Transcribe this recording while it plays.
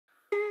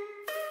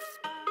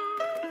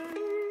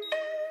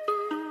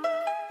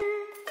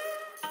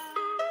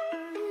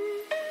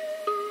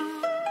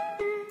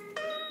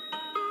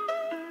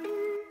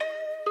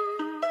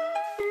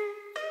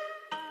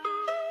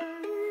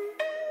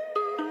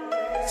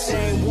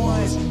Same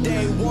ones,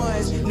 day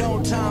ones,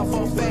 no time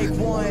for fake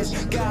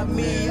ones. Got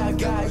me, I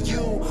got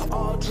you,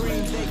 all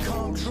dreams they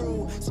come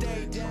true.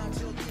 Stay down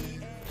till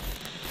the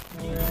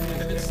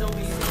end. It's so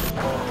easy.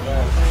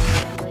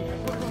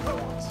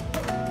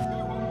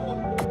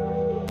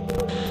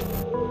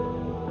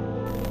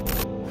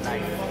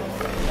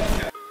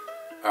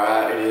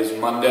 Alright, it is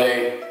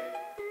Monday,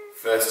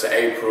 1st of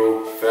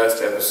April,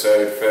 first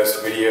episode,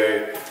 first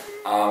video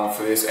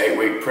for this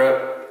 8-week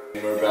prep.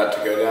 We're about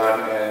to go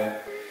down and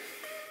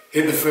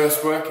hit the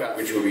first workout,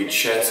 which will be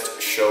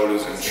chest,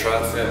 shoulders and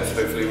triceps.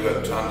 Hopefully we've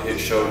got time to hit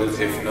shoulders,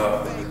 if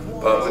not.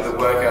 But with the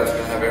workouts, we're going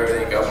to have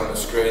everything up on the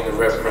screen, the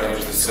rep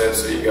range, the sets,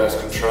 so you guys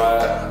can try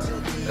it.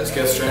 Let's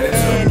get straight into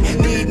it.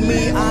 Need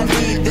me, I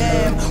need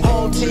them.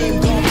 Whole team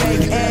gon'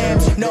 make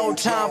M's. No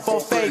time for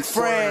fake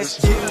friends.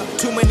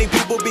 Too many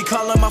people be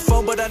calling my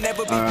phone, but I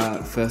never be.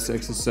 Alright, first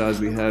exercise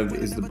we have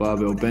is the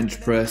barbell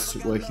bench press,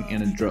 working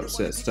in a drop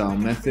set style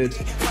method.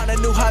 Find a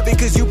new hobby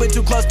cause you've been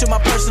too close to my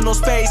personal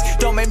space.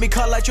 Don't make me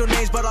call out your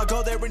names, but I'll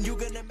go there and you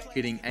gonna make.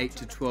 Hitting 8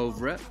 to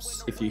 12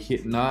 reps. If you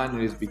hit 9,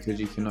 it is because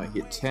you cannot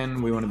hit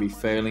 10. We want to be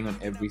failing on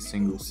every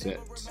single set.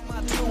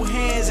 My 2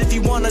 hands, if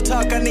you wanna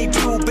talk, I need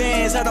 2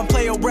 bands. I don't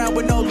play around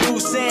with no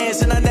loose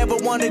ends, and I never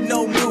wanted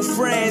no new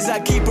friends. I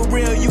keep it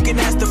real, you can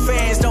ask the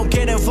fans. Don't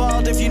get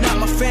involved if you're not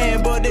my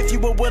fan, but if you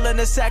were willing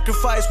to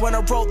sacrifice when I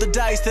roll the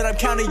dice, then I'm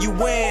counting you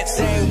in.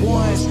 Same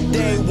ones,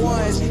 day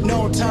ones,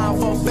 no time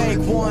for fake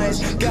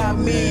ones. Got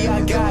me,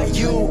 I got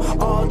you,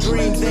 all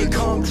dreams they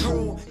come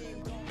true.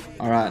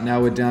 Alright, now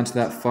we're down to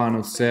that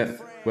final set.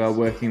 We are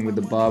working with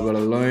the barbell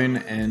alone,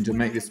 and to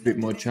make this a bit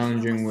more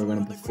challenging, we're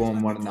going to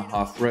perform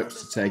 1.5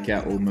 reps to take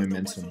out all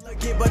momentum.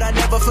 But I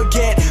never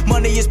forget,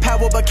 money is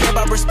power but care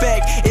about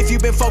respect. If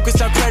you've been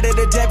focused on credit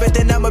or debit,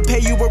 then I'ma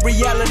pay you a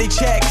reality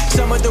check.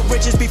 Some of the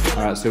richest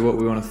before. Alright, so what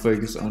we want to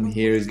focus on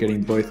here is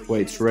getting both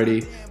weights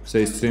ready. So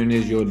as soon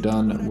as you're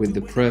done with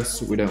the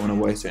press, we don't want to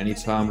waste any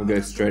time, we'll go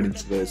straight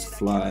into those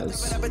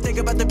flyers. Think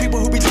about the people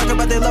who be talking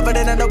about they love it,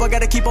 and I know I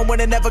gotta keep on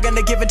winning, never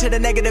gonna give into the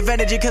negative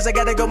energy, cause I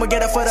gotta go and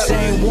get a foot up.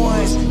 Same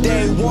ones,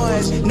 day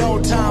ones,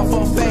 no time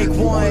for fake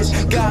ones.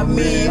 Got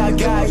me, I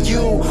got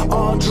you,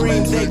 all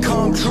dreams they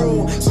come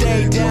true.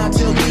 Stay down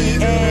till the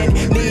end.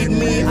 Need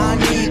me, I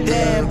need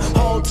them.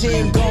 Whole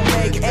team gon'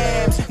 make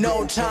M's.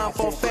 No time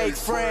for fake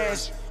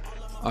friends.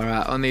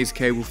 Alright, on these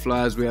cable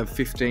flyers we have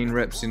 15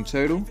 reps in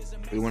total.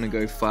 We want to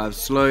go 5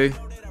 slow,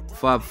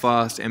 5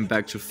 fast, and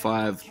back to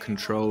 5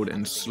 controlled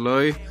and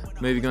slow.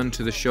 Moving on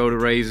to the shoulder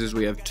raises,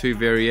 we have 2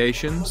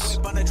 variations.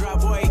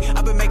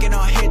 I've been making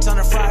all hits on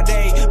a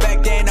Friday.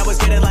 Back then I was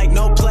getting like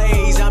no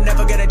plays. I'm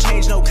never gonna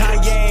change, no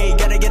Kanye.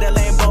 Gotta get a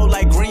Lambo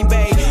like Green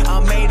Bay. I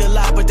made a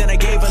lot, but then I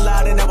gave a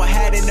lot, and now I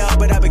had enough.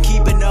 But I've been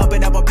keeping up,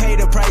 and now I pay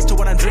the price to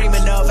what I'm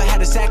dreaming of. I had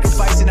to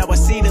sacrifice, and now I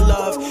see the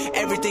love.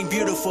 Everything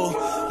beautiful.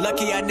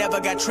 Lucky I never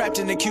got trapped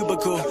in a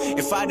cubicle.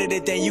 If I did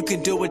it, then you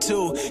can do it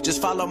too.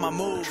 Just follow my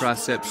move.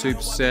 Tricep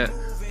superset.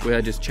 We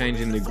are just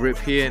changing the grip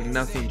here,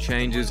 nothing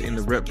changes in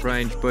the rep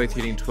range, both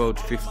hitting 12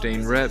 to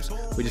 15 reps.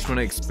 We just want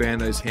to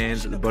expand those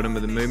hands at the bottom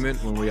of the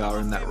movement when we are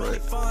in that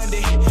rope.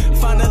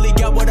 Finally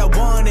got what I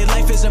wanted,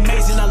 life is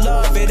amazing, I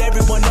love it,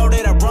 everyone know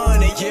that I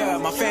run it, yeah.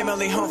 My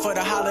family home for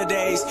the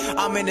holidays,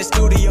 I'm in the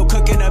studio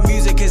cooking up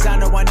music cause I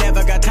know I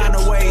never got time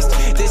to waste.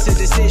 This is a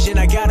decision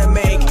I gotta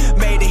make,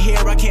 made it here,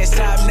 I can't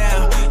stop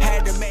now,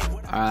 had to make.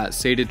 Alright,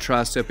 seated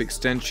tricep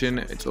extension,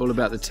 it's all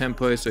about the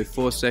tempo, so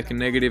 4-second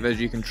negative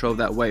as you control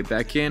that weight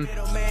back in.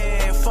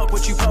 Fuck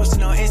what you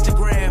posting on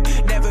Instagram,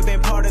 never been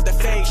part of the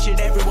fake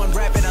shit, everyone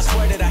rapping, I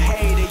swear that I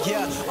hate it,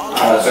 yeah.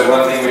 Alright, so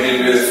one thing we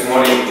did do this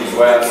morning is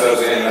weigh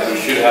ourselves in, that we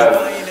should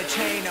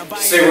have.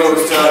 See what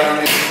we're starting on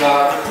this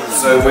car.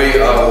 So we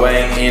are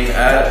weighing in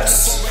at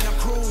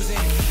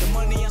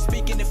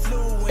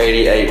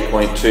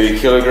 88.2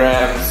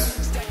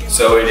 kilograms,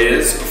 so it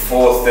is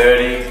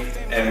 4:30.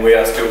 And we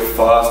are still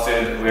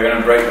fasted. We're going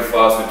to break the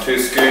fast with 2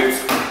 scoops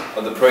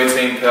of the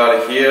protein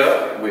powder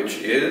here, which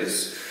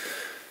is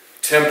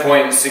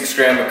 10.6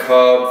 gram of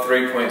carb,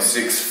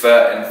 3.6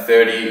 fat, and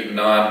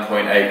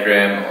 39.8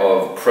 gram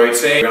of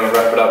protein. We're going to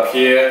wrap it up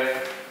here.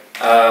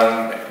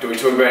 Do we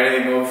talk about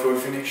anything more before we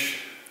finish?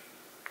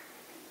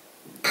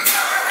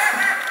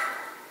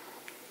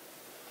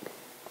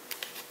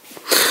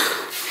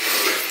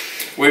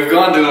 We've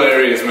gone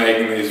delirious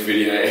making this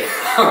video.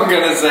 I'm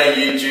gonna say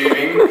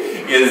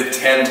YouTubing is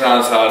 10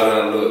 times harder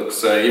than it looks.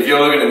 So if you're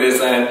looking at this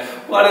saying,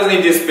 why doesn't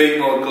he just speak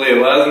more clear?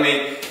 Why doesn't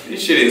he?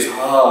 This shit is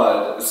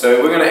hard.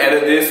 So we're gonna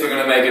edit this. We're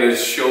gonna make it a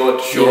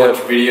short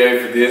video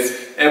for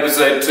this.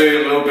 Episode 2,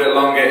 a little bit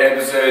longer.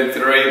 Episode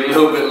 3, a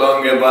little bit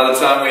longer. By the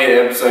time we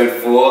hit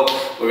episode 4,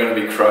 we're gonna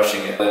be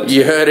crushing it.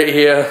 You heard it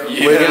here.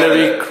 We're gonna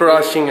be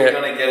crushing it.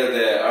 We're gonna get it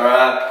there. All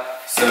right.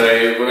 So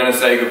we're gonna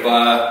say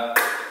goodbye.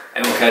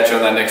 And we'll catch you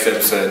on that next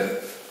episode.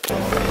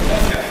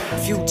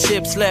 Few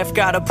chips left,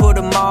 gotta put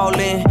them all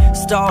in.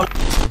 Stall.